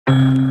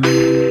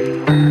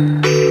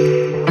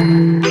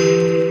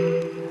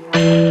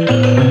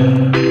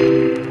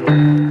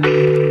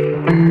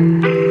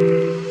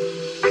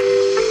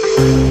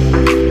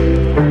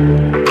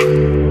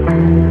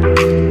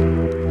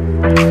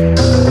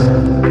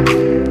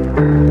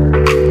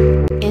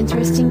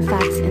Interesting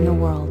facts in the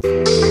world.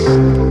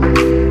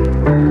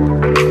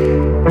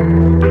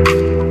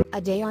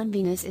 A day on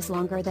Venus is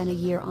longer than a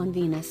year on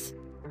Venus.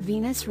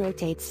 Venus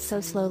rotates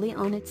so slowly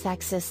on its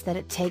axis that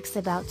it takes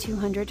about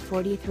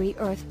 243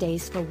 Earth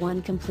days for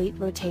one complete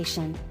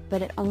rotation,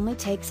 but it only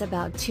takes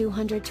about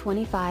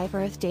 225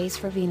 Earth days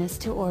for Venus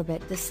to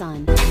orbit the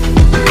Sun.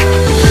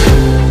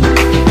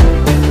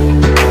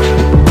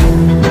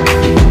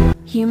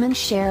 Humans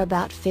share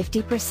about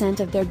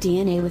 50% of their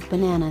DNA with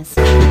bananas.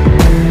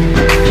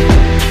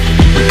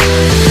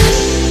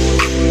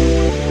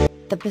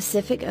 The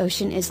Pacific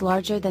Ocean is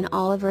larger than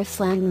all of Earth's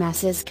land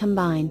masses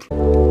combined.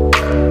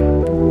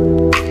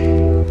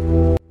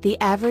 The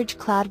average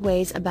cloud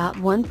weighs about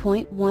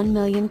 1.1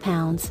 million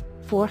pounds,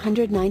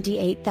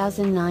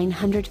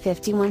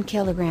 498,951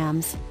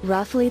 kilograms,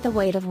 roughly the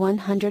weight of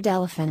 100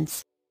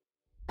 elephants.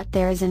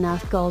 There is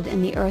enough gold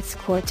in the Earth's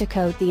core to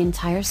coat the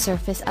entire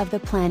surface of the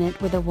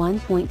planet with a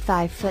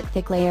 1.5-foot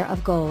thick layer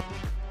of gold.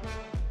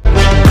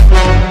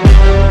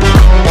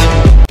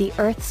 The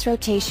Earth's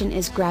rotation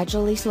is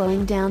gradually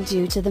slowing down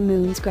due to the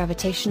Moon's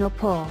gravitational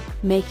pull,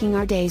 making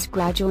our days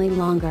gradually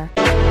longer.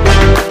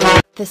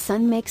 The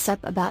Sun makes up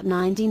about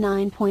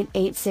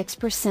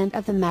 99.86%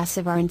 of the mass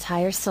of our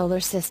entire solar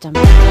system.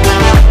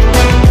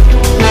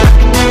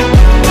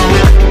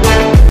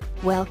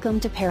 Welcome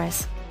to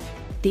Paris.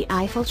 The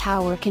Eiffel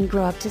Tower can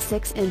grow up to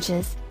 6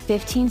 inches,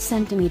 15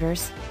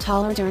 centimeters,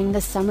 taller during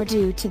the summer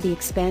due to the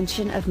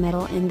expansion of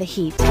metal in the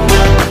heat.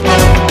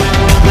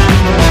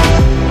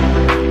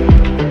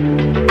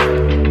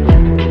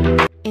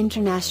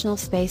 International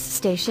Space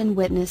Station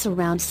witness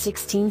around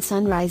 16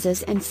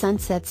 sunrises and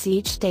sunsets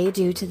each day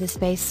due to the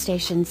space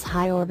station's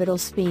high orbital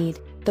speed.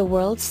 The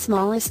world's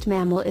smallest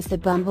mammal is the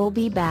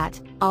bumblebee bat,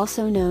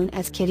 also known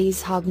as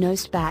Kitty's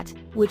hog-nosed bat,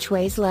 which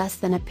weighs less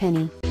than a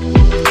penny.